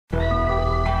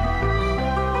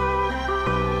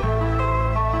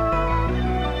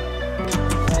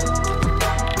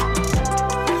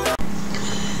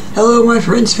Hello my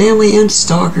friends, family, and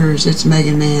stalkers, it's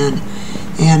Mega Man,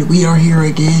 and we are here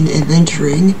again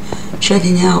adventuring,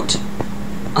 checking out,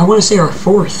 I want to say our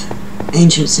fourth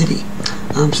ancient city.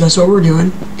 So that's what we're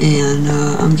doing, and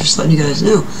I'm just letting you guys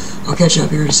know. I'll catch up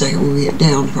here in a second when we get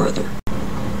down farther.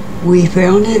 We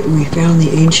found it, we found the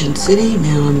ancient city,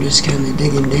 now I'm just kind of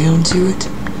digging down to it.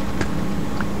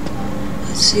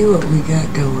 Let's see what we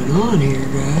got going on here,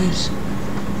 guys.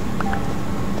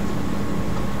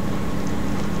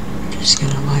 Just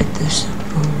gonna light this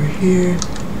up over here.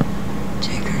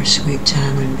 Take our sweet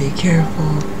time and be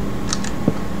careful.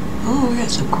 Oh, we got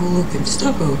some cool looking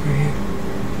stuff over here.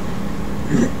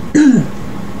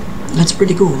 That's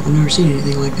pretty cool. I've never seen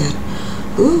anything like that.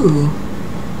 Ooh.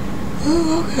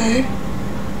 Ooh, okay.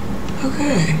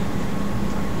 Okay.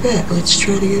 Bet. Let's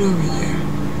try to get over there.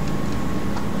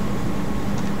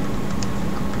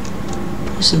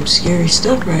 There's some scary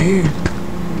stuff right here.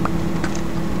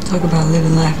 Talk about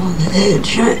living life on the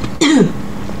edge.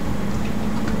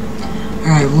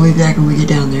 Alright, we'll be back when we get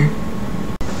down there.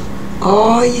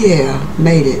 Oh yeah,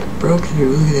 made it. Broke through.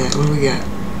 Look at that. What do we got?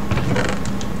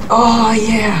 Oh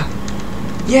yeah.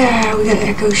 Yeah, we got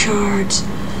echo shards.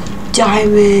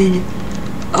 Diamond.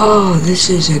 Oh, this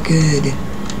is a good.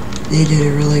 They did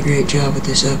a really great job with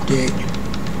this update.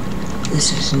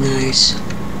 This is nice.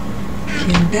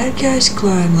 Can bad guys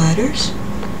climb ladders?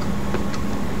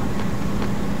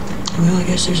 Well, I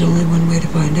guess there's only one way to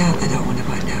find out. I don't want to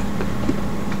find out.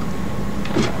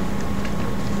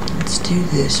 Let's do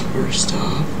this first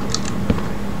off.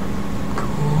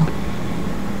 Cool.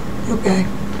 Okay.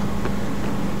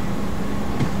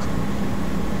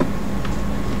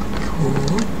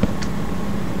 Cool.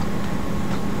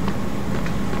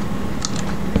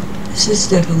 This is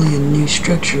definitely a new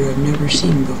structure I've never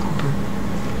seen before.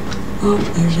 Oh,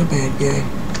 there's a bad guy.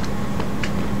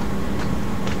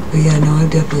 But yeah, no, I've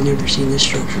definitely never seen this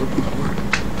structure before.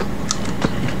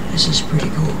 This is pretty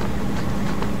cool.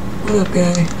 What up,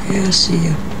 guy? Yeah, I see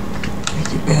you.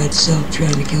 With your bad self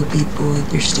trying to kill people with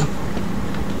your stuff.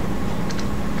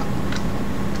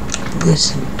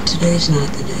 Listen, today's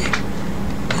not the day.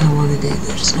 I don't want to do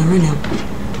this. Not right now.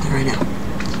 Not right now.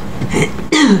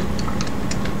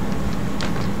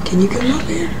 Can you come up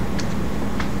here?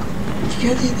 You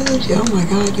got the ability? Oh my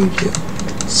god, you do.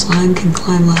 Slime can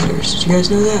climb ladders. Did you guys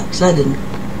know that? Because I didn't.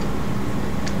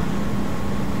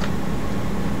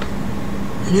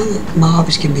 I know that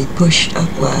mobs can be pushed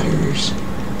up ladders.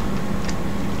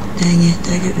 Dang it,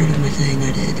 did I get rid of my thing?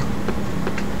 I did.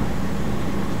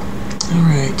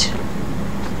 Alright.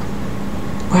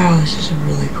 Wow, this is a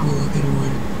really cool looking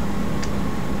one.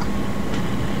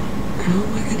 How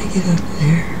am I gonna get up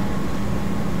there?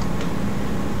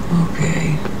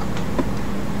 Okay.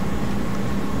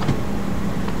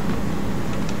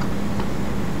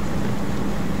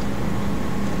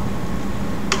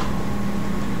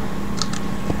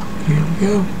 Here we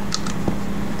go.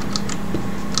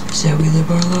 That's how we live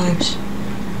our lives.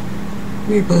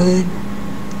 Here, bud.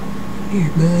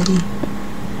 Here, buddy.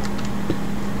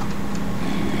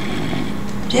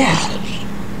 Yeah.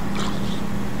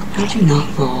 How'd you not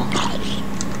fall?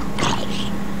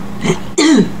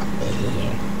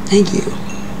 Thank you.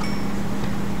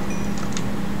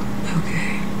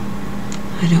 Okay.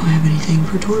 I don't have anything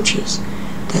for torches.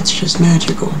 That's just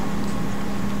magical.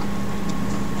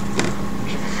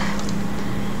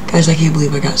 Guys, I can't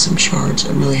believe I got some shards.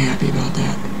 I'm really happy about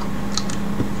that.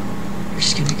 We're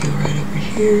just gonna go right over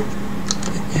here.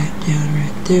 Put that down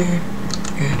right there.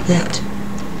 Grab that.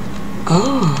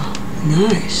 Oh,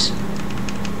 nice.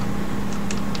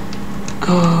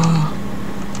 Oh,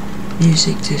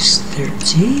 music disc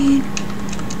 13.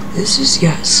 This has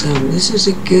got some. This is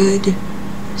a good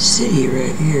city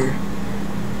right here.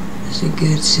 This is a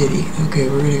good city. Okay,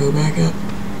 we're gonna go back up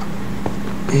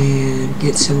and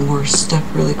get some more stuff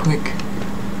really quick,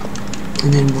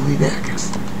 and then we'll be back.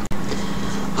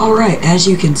 Alright, as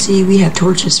you can see, we have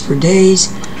torches for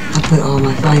days. I put all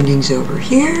my findings over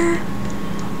here.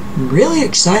 I'm really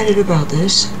excited about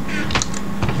this.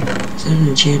 Is that an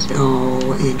enchanted,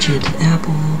 oh, enchanted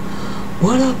apple.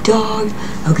 What up, dog?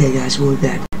 Okay, guys, we'll be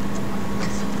back.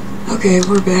 Okay,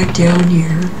 we're back down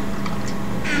here.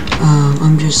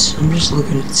 I'm just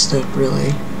looking at stuff,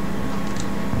 really.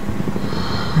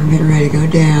 I'm getting ready to go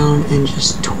down and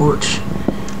just torch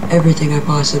everything I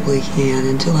possibly can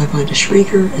until I find a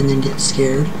shrieker and then get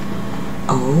scared.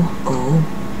 Oh.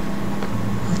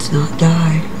 Let's not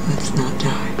die. Let's not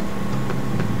die.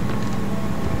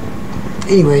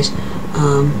 Anyways,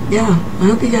 yeah, I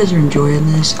hope you guys are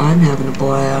enjoying this. I'm having a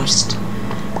blast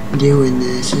doing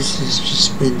this. This has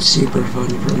just been super fun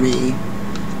for me.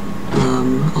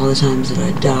 All the times that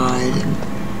I died and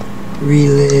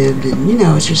relived, and you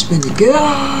know, it's just been a good,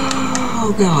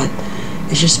 oh god,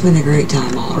 it's just been a great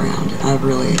time all around. I've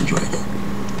really enjoyed it.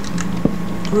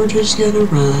 We're just gonna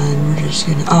run, we're just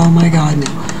gonna, oh my god,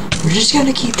 no. We're just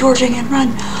gonna keep torching and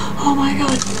run. Oh my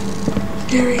god.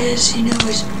 There he is, he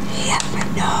knows. He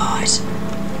effing knows.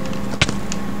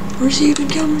 Where's he even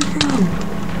coming from?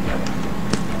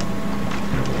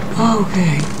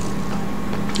 Okay.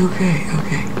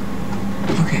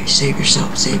 Okay, save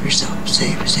yourself, save,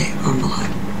 I'm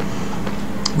alive.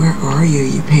 Where are you,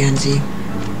 you pansy?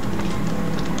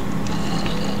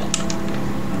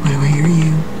 Why do I hear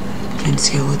you? Can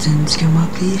skeletons come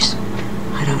up these?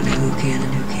 I don't know who can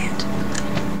and who can't.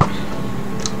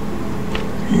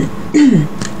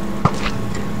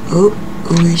 Oh,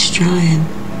 he's trying.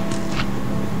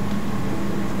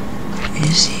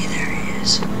 Is he? There he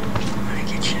is. I'm gonna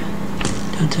get you.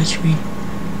 Don't touch me.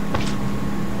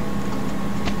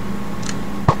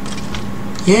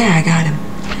 Yeah, I got him.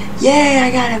 Yeah,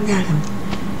 I got him.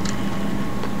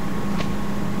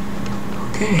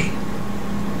 Okay.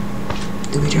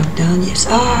 Do we jump down? Yes.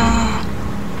 Ah!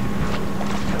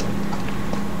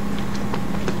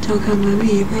 Don't come with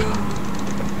me, bro.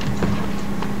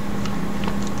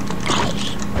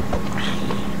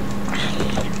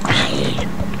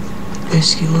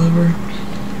 Biscuit lover.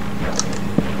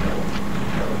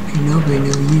 Ain't nobody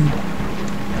know you.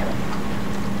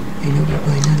 Ain't nobody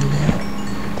play none of that.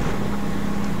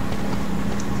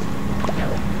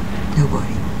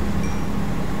 Nobody.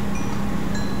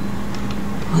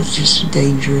 Well, it's just a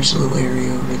dangerous little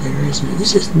area over there, isn't it?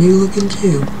 This is new looking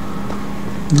too.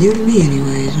 New to me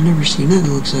anyways. I've never seen nothing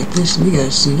that looks like this, and you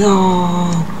guys see,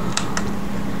 oh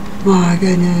my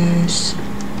goodness.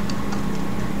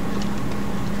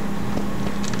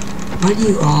 Why do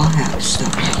you all have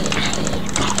stuff?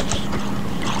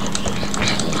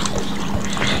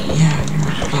 Yeah, you're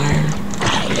on fire.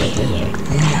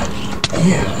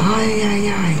 Yeah, aye.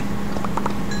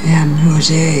 M.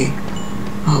 Jose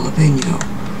Jalapeno.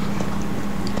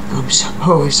 I'm so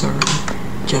sorry.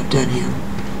 Jumped on him.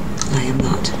 I am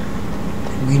not.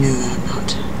 And we know that I'm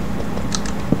not.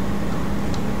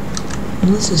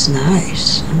 Well, this is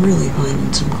nice. I'm really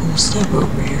finding some cool stuff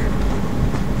over here.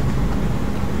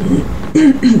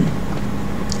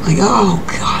 Like, oh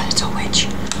god, it's a witch.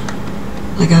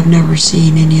 Like, I've never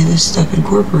seen any of this stuff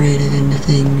incorporated into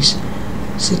things.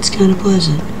 So it's kind of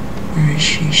pleasant. Where is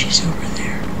she? She's over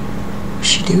there. What's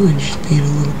she doing? She's being a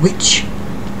little witch.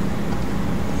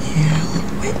 Yeah, a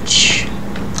little witch.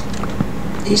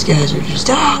 These guys are just,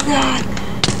 oh god,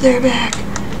 they're back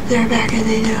and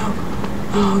they know.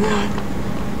 Oh god.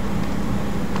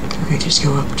 Okay, just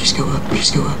go up, okay.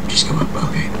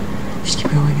 Just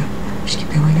keep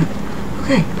going up.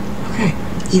 Okay,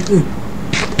 eat food.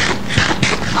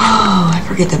 Oh, I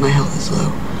forget that my health is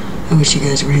low. I wish you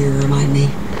guys were here to remind me,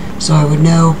 so I would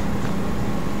know.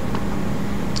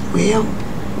 Well,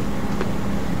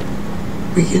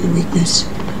 weakness.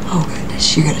 Oh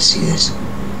goodness, you gotta see this.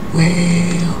 Well,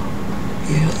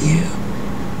 yeah.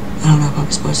 I don't know if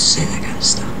I'm supposed to say that kind of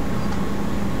stuff.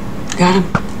 Got him.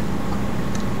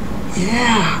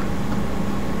 Yeah.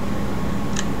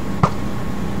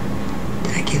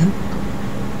 Did I get him?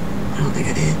 I don't think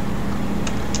I did.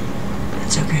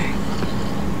 That's okay.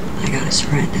 I got his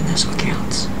friend, and that's what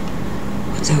counts.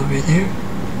 What's over there?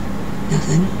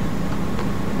 Nothing.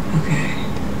 Okay.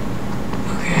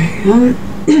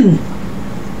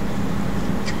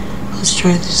 Let's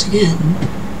try this again.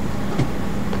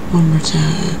 One more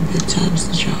time. Good time's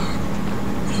the charm.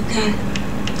 Okay.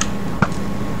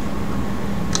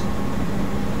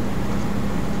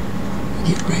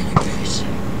 Get right in your face.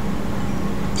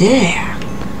 Yeah.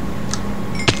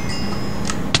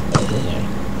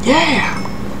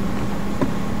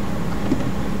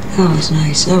 That was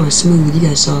nice. That was smooth. You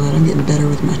guys saw that. I'm getting better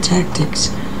with my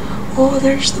tactics. Oh,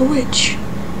 there's the witch.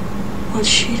 What's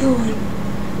she doing?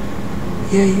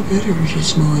 Yeah, you better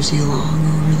just mosey along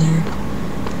over there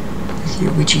with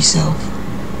your witchy self.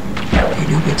 Ain't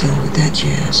nobody dealing with that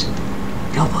jazz.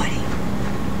 Nobody.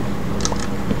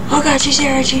 Oh god, she's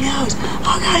here and she knows.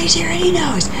 Oh god, he's here and he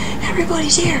knows.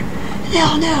 Everybody's here and they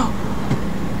all know.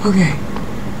 Okay,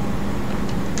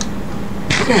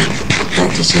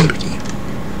 back to safety.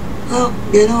 Well,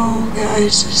 you know,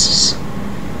 guys,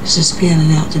 this is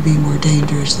panning out to be more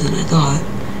dangerous than I thought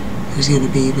it was gonna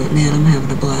be, but man, I'm having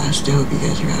a blast. I hope you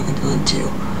guys are having fun too,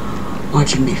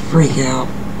 watching me freak out.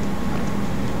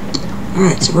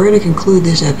 Alright, so we're gonna conclude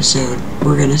this episode.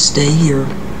 We're gonna stay here.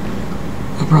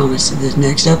 I promise that this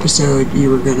next episode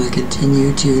you are gonna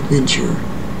continue to adventure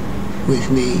with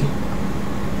me.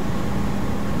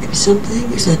 If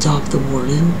something sets off the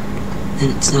warden and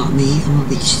it's not me, I'm gonna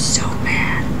be so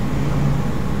mad.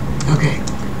 Okay.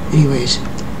 Anyways.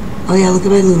 Oh yeah, look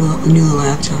at my new little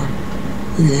avatar.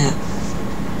 Look at that.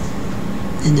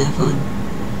 Isn't that fun?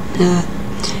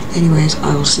 Anyways,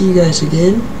 I will see you guys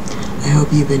again. I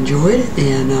hope you've enjoyed,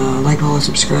 and like, follow,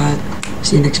 subscribe.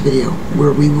 See you next video,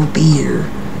 where we will be here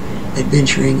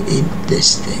adventuring in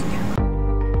this thing.